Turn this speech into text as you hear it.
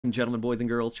Gentlemen, boys and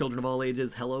girls, children of all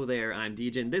ages, hello there, I'm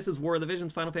Degen. This is War of the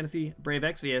Visions, Final Fantasy Brave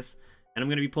Exvius, and I'm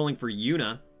going to be pulling for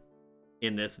Yuna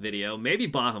in this video. Maybe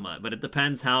Bahamut, but it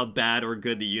depends how bad or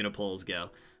good the Yuna pulls go.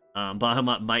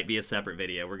 Bahamut might be a separate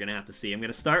video, we're going to have to see. I'm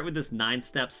going to start with this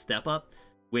 9-step step up,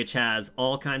 which has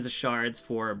all kinds of shards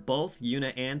for both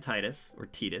Yuna and Tidus, or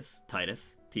Tidus.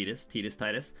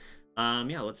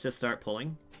 Yeah, let's just start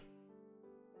pulling.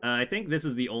 I think this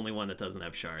is the only one that doesn't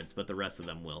have shards, but the rest of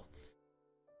them will.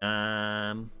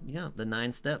 Yeah, the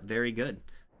 9-step, very good.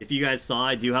 If you guys saw,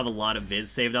 I do have a lot of vids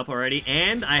saved up already,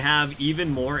 and I have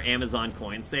even more Amazon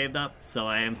coins saved up, so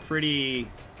I am pretty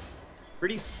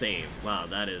safe. Wow,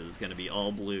 that is going to be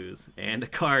all blues, and a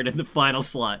card in the final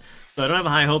slot. So I don't have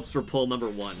high hopes for pull number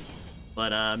 1,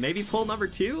 but maybe pull number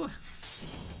 2?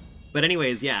 But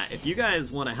anyways, yeah, if you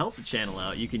guys want to help the channel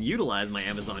out, you can utilize my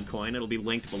Amazon coin. It'll be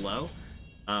linked below.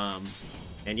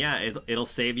 And yeah, it'll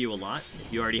save you a lot if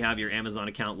you already have your Amazon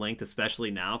account linked,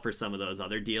 especially now for some of those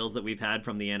other deals that we've had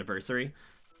from the anniversary.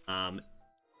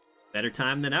 Better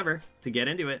time than ever to get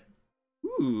into it.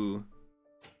 Ooh,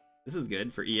 this is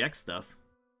good for EX stuff.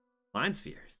 Mind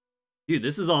Spheres. Dude,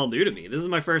 this is all new to me. This is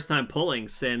my first time pulling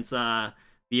since the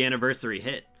anniversary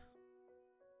hit.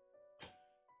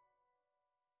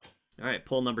 Alright,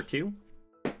 pull number 2.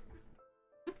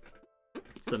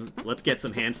 Let's get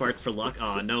some hand farts for luck.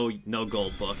 Oh, no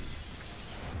gold book.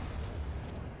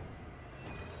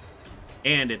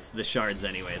 And it's the shards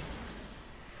anyways.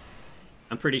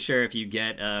 I'm pretty sure if you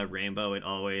get a rainbow, it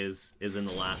always is in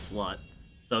the last slot.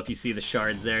 So if you see the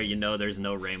shards there, you know there's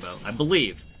no rainbow. I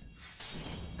believe.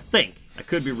 I think. I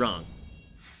could be wrong.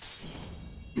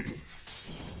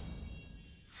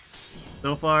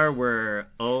 So far, we're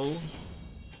 0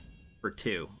 for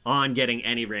 2 on getting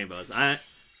any rainbows.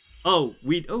 Oh,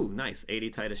 nice.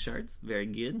 80 Tidus shards. Very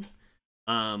good.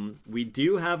 We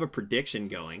do have a prediction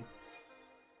going.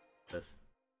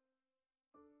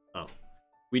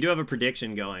 We do have a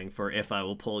prediction going for if I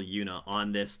will pull Yuna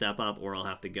on this step up or I'll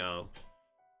have to go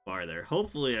farther.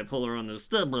 Hopefully I pull her on this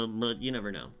step up, but you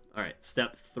never know. Alright,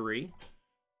 step 3.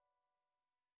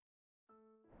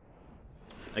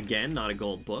 Again, not a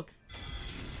gold book.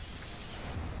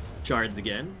 Shards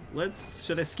again.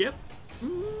 Should I skip?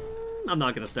 I'm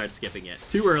not gonna start skipping yet.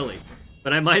 Too early.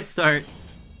 But I might start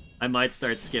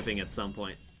skipping at some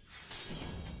point.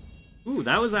 Ooh,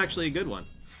 that was actually a good one.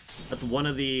 That's one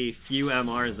of the few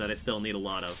MRs that I still need a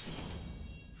lot of.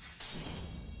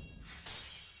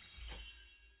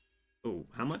 Ooh,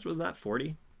 how much was that?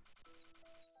 40?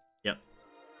 Yep.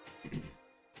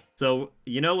 So,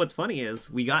 you know what's funny is,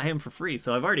 we got him for free,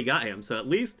 so I've already got him. So at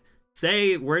least,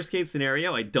 say, worst case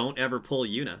scenario, I don't ever pull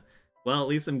Yuna. Well, at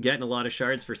least I'm getting a lot of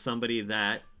shards for somebody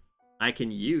that I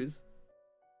can use.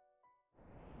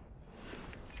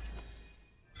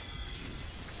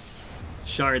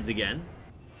 Shards again.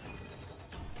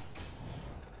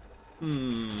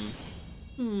 Maybe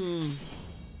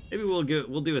we'll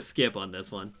do a skip on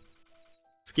this one.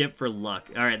 Skip for luck.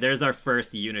 Alright, there's our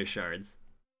first Yuna shards.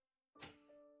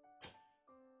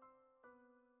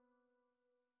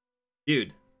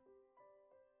 Dude.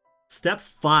 Step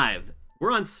 5.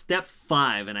 We're on step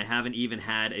 5 and I haven't even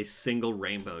had a single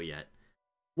rainbow yet.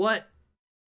 What?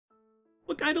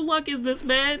 What kind of luck is this,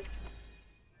 man?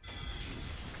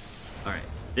 Alright,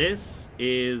 this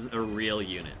is a real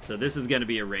unit. So this is going to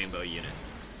be a rainbow unit.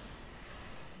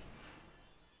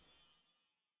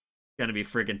 It's going to be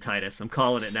friggin' Tidus. I'm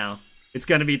calling it now. It's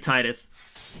going to be Tidus.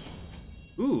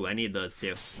 Ooh, I need those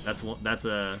too. That's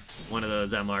one of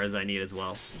those MRs I need as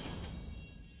well.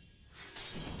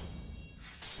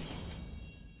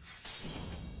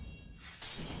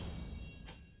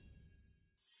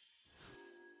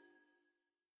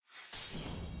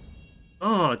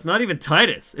 Oh, it's not even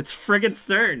Tidus. It's friggin'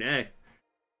 Stern. Hey.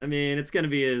 I mean, it's gonna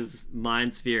be his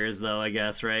Mind Spheres, though, I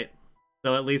guess, right?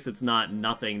 So at least it's not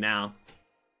nothing now.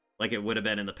 Like it would have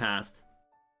been in the past.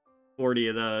 40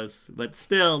 of those. But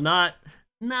still, not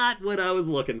what I was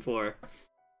looking for.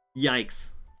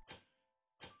 Yikes.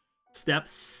 Step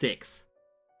 6.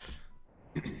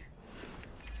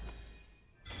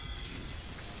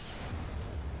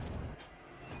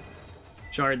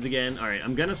 Shards again. Alright,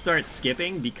 I'm gonna start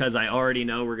skipping because I already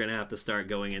know we're gonna have to start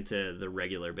going into the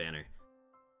regular banner.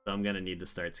 So I'm gonna need to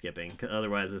start skipping,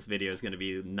 otherwise this video is gonna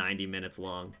be 90 minutes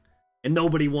long. And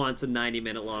nobody wants a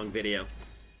 90-minute long video.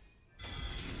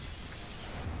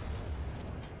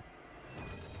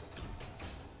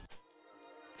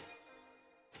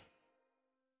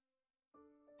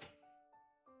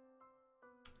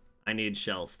 I need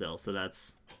shell still, so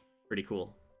that's pretty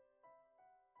cool.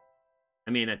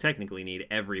 I mean, I technically need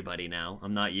everybody now.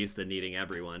 I'm not used to needing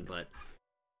everyone, but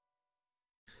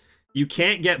You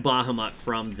can't get Bahamut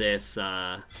from this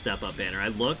step-up banner. I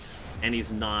looked, and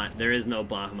he's not. There is no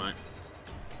Bahamut.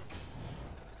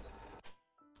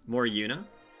 More Yuna.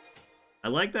 I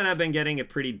like that I've been getting a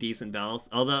pretty decent balance,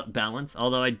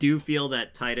 although I do feel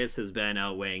that Tidus has been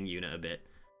outweighing Yuna a bit.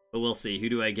 But we'll see. Who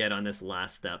do I get on this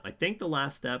last step? I think the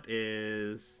last step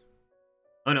is...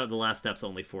 Oh no, the last step's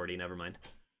only 40, never mind.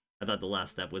 I thought the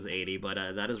last step was 80, but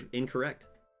that is incorrect.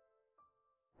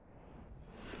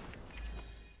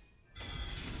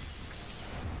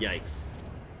 Yikes.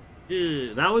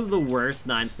 Ew, that was the worst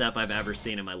 9-step I've ever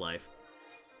seen in my life.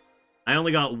 I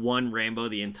only got one rainbow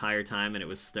the entire time, and it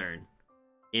was Stern.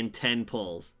 In 10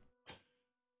 pulls.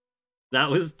 That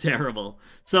was terrible.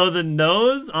 So the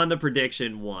nose on the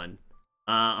prediction won.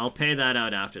 I'll pay that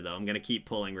out after, though. I'm going to keep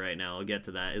pulling right now. I'll get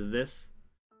to that. Is this?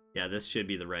 Yeah, this should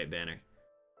be the right banner.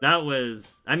 That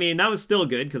was... I mean, that was still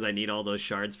good, because I need all those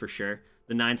shards for sure.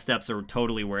 The 9 steps are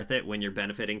totally worth it when you're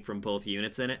benefiting from both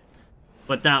units in it.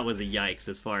 But that was a yikes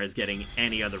as far as getting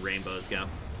any other rainbows go.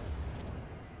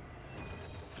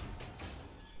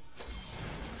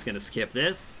 Just gonna skip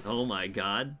this. Oh my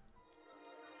god.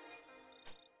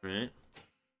 Right.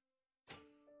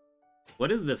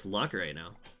 What is this luck right now?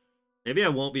 Maybe I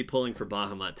won't be pulling for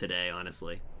Bahamut today,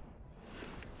 honestly.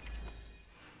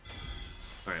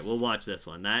 Alright, we'll watch this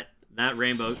one. That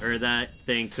rainbow, or that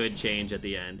thing could change at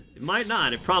the end. It might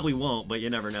not, it probably won't, but you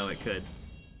never know, it could.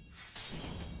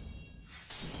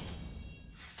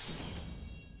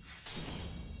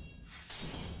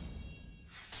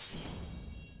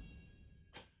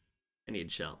 I need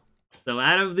shell. So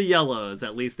out of the yellows,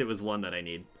 at least it was one that I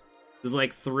need. There's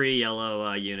like 3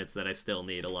 yellow units that I still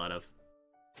need a lot of.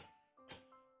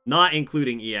 Not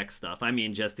including EX stuff. I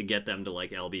mean just to get them to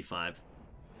like LB5.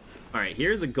 Alright,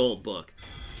 here's a gold book.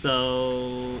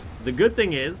 So the good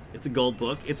thing is, it's a gold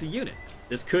book, it's a unit.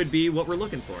 This could be what we're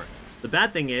looking for. The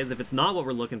bad thing is, if it's not what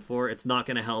we're looking for, it's not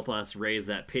going to help us raise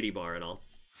that pity bar at all.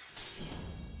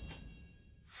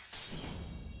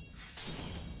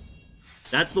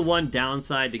 That's the one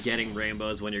downside to getting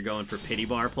rainbows when you're going for pity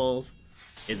bar pulls,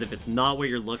 is if it's not what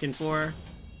you're looking for,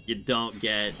 you don't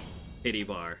get pity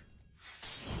bar.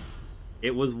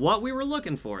 It was what we were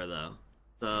looking for, though.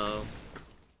 So,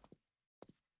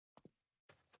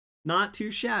 not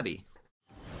too shabby.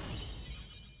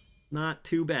 Not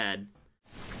too bad.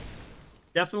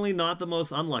 Definitely not the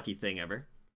most unlucky thing ever.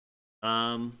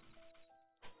 That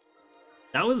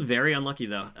was very unlucky,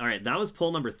 though. Alright, that was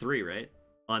pull number 3, right?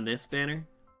 On this banner?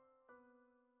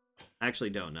 I actually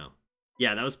don't know.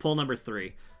 Yeah, that was pull number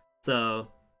 3. So,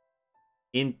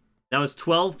 that was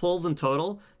 12 pulls in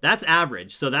total. That's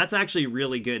average, so that's actually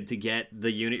really good to get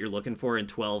the unit you're looking for in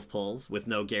 12 pulls with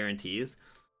no guarantees.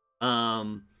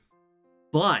 But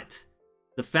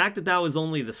the fact that that was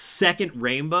only the second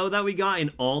rainbow that we got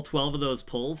in all 12 of those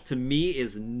pulls, to me,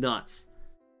 is nuts.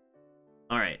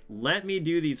 Alright, let me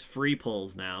do these free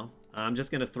pulls now. I'm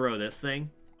just going to throw this thing.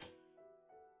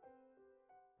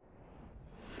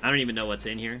 I don't even know what's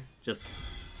in here. Just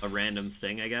a random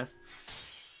thing, I guess.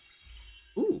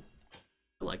 Ooh.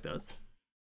 I like those.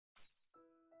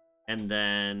 And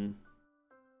then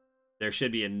there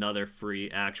should be another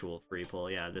actual free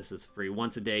pull. Yeah, this is free.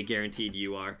 Once a day, guaranteed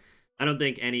UR. I don't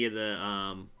think any of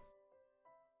the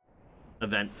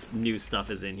event new stuff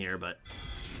is in here, but...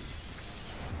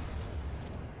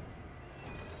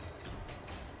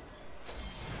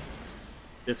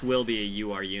 This will be a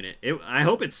UR unit. I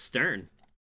hope it's Stern.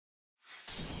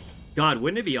 God,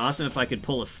 wouldn't it be awesome if I could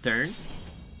pull a Stern?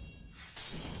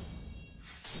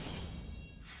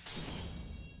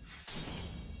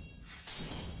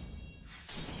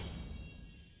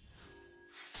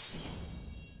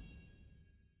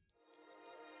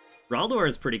 Raldor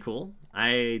is pretty cool.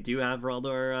 I do have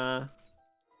Raldor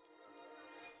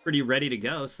pretty ready to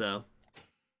go, so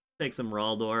take some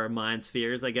Raldor Mind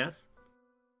Spheres, I guess.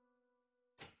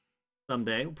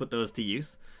 Someday, we'll put those to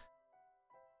use.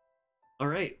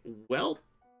 Alright, well,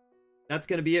 that's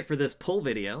going to be it for this pull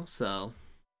video, so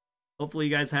hopefully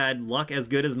you guys had luck as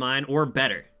good as mine, or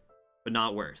better, but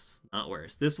not worse. Not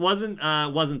worse. This wasn't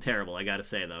terrible, I gotta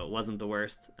say, though. It wasn't the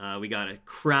worst. We got a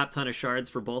crap ton of shards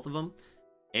for both of them,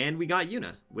 and we got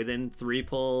Yuna within 3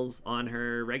 pulls on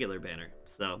her regular banner,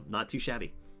 so not too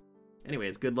shabby.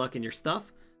 Anyways, good luck in your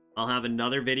stuff. I'll have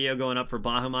another video going up for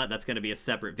Bahamut. That's going to be a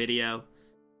separate video.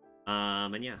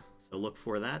 And yeah, so look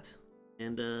for that.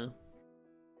 And,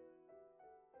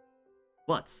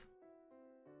 butts.